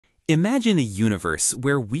Imagine a universe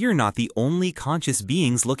where we're not the only conscious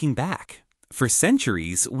beings looking back. For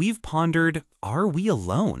centuries, we've pondered, are we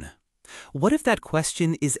alone? What if that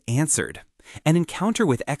question is answered? An encounter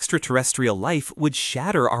with extraterrestrial life would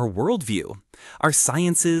shatter our worldview. Our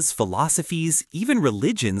sciences, philosophies, even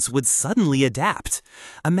religions would suddenly adapt.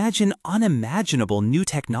 Imagine unimaginable new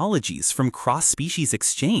technologies from cross-species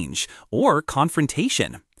exchange or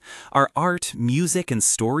confrontation. Our art, music, and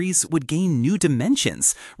stories would gain new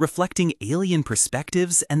dimensions, reflecting alien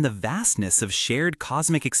perspectives and the vastness of shared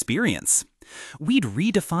cosmic experience. We'd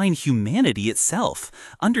redefine humanity itself,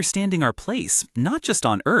 understanding our place not just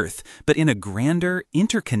on Earth, but in a grander,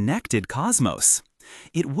 interconnected cosmos.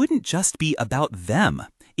 It wouldn't just be about them,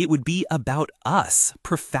 it would be about us,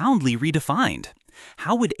 profoundly redefined.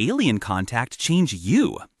 How would alien contact change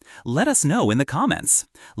you? Let us know in the comments.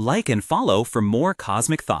 Like and follow for more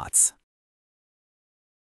cosmic thoughts.